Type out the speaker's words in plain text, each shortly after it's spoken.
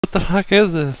What the fuck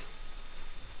is this?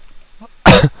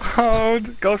 Oh,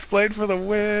 Ghost Blade for the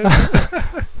win!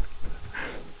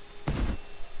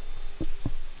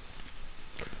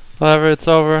 Whatever, it's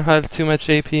over. I have too much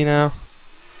AP now.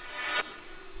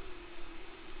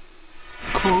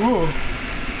 Cool.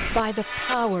 By the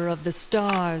power of the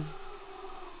stars.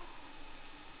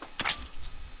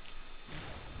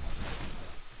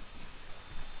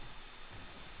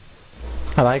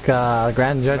 I like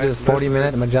Grand Judge's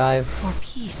 40-minute Magive. For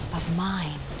peace of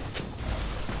mind.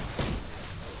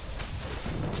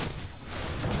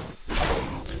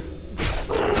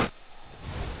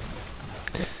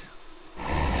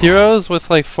 Heroes with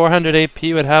like 400 AP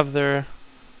would have their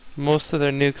most of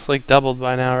their nukes like doubled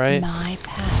by now, right? My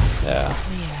path Yeah. is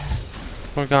clear.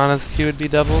 Morgana's Q would be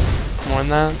doubled. More than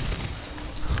that.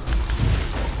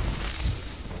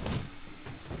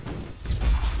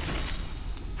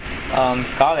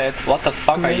 Scarlet, what the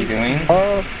fuck are you doing?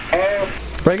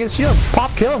 Break his shield.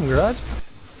 Pop, kill him, Grudge.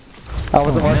 I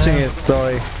wasn't watching it,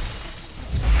 sorry.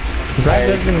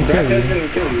 Grudge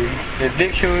doesn't kill you.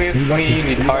 Ridiculously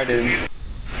retarded.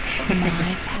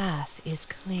 My path is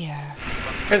clear.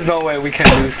 There's no way we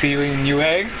can lose to you in New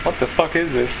Egg. What the fuck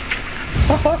is this?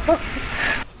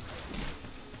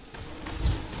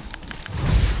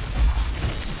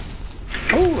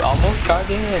 Ooh, almost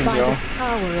charging in, By yo. the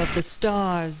power of the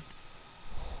stars.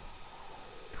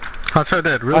 HotShot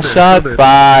dead, real dead. HotShot,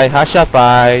 bye. HotShot,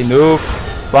 bye. Noob.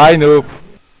 Bye, noob.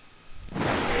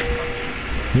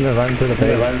 You gonna run to the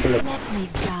base. Let me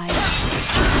guide.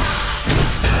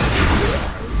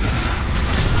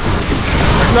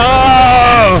 No!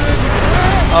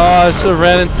 Oh, I should have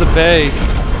ran into the base.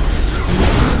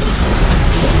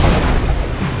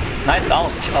 Nice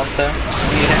ult out there.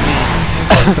 You hit me.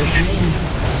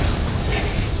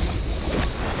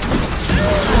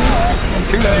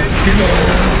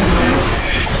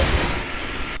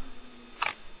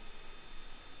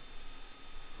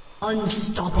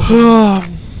 Unstoppable.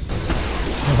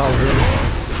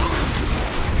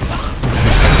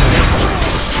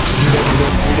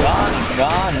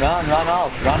 Run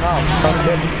out.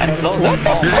 And slow them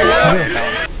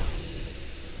down.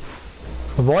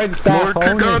 Avoid staff God,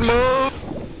 ownage. move!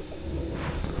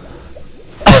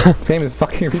 This game is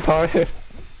fucking retarded.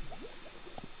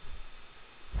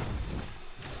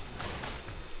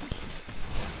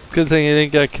 Good thing you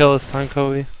didn't get killed this time,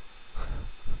 Kobe.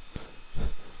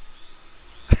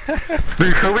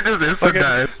 Dude, Kobe just instant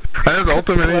died. I just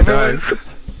ultimate and he dies.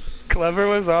 Clever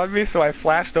was on me, so I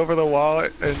flashed over the wall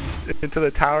and into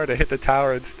the tower to hit the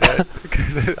tower instead.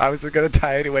 Because I was gonna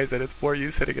die anyways, and it's more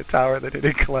use hitting a tower than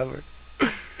hitting Clever.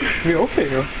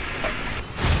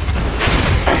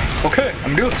 Okay,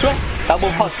 I'm doing strong.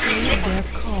 Double push. Their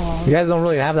call. You guys don't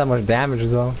really have that much damage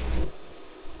though.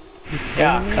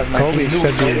 Yeah, cause my Kobe team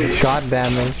should be shot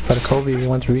damage, but Kobe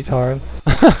wants retard.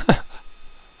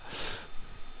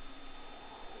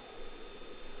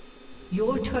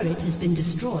 Your turret has been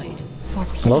destroyed. For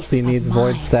peace Mostly of needs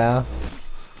void mind. staff.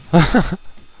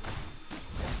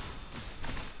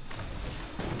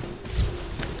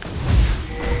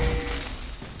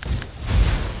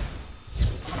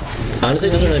 Honestly,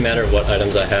 it doesn't really matter what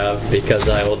items I have because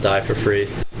I will die for free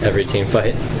every team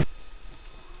fight.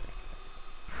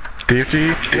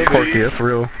 DFG, Corky, that's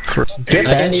real. I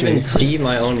can't even see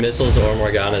my own missiles or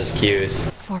Morgana's Qs.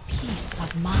 For peace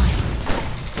of mind.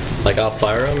 Like, I'll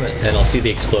fire them and I'll see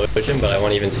the explosion, but I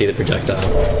won't even see the projectile.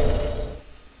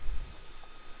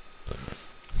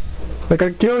 They're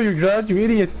gonna kill you, Grudge, you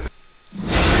idiot!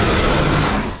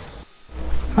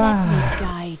 Let me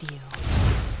guide you.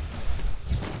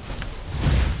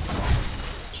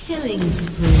 Killing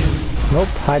spree. Nope,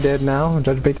 I did now.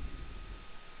 Judge bait.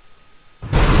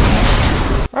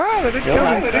 Ah, they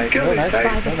didn't kill me, By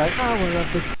the power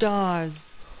of the stars.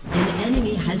 An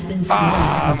enemy has been slain.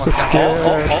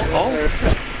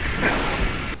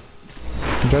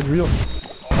 Judge real.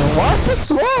 What's the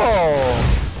slow?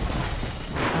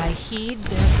 I heed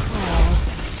their call.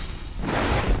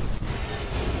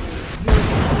 Your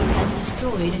team has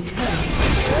destroyed a turret.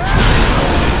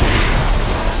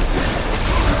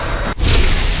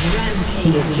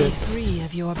 Rampage. Be free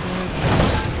of your burden.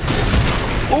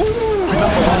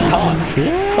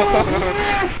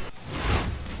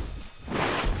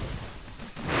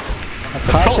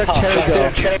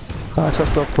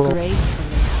 Gracefully.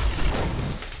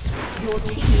 Your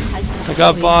team has I destroyed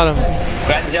got bottom.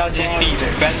 Grand Judge feed.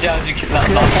 Grand Judge kidnap.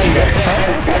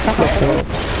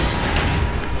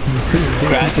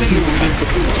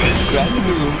 Grand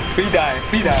move. Free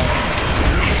die.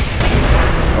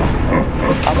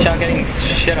 I'm just getting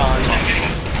shit on.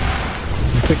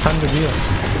 600 heal.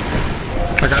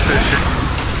 I got this shit.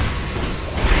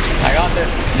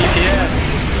 DPS.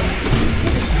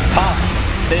 Pop.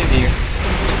 Save you.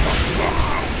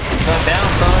 Go down,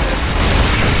 son.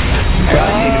 I got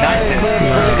you. Nice.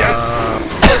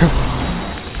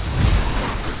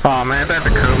 Oh man, that to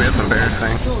Kobe, that's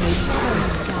embarrassing.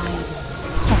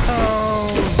 Oh,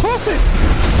 what the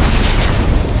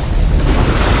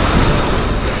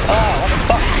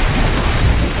fuck?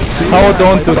 Oh,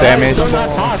 don't do damage.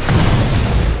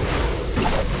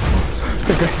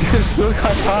 Still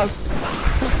got tossed.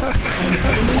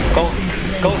 Go.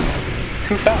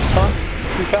 Too fast, son.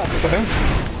 Too fast for him.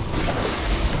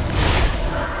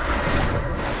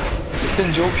 It's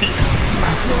in Joe P.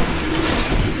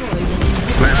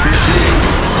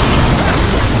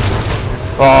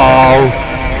 Oh.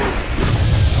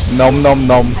 Nom nom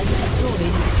nom.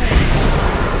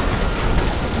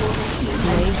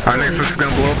 Our Nexus is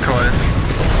gonna blow up twice.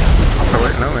 Oh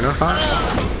wait, no, it's not.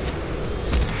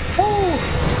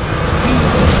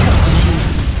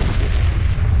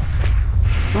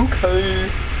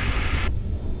 Okay.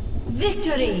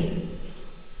 Victory!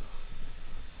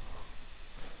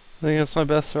 I think that's my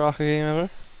best Soraka game ever.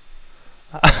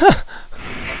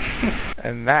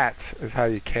 And that is how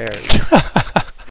you carry.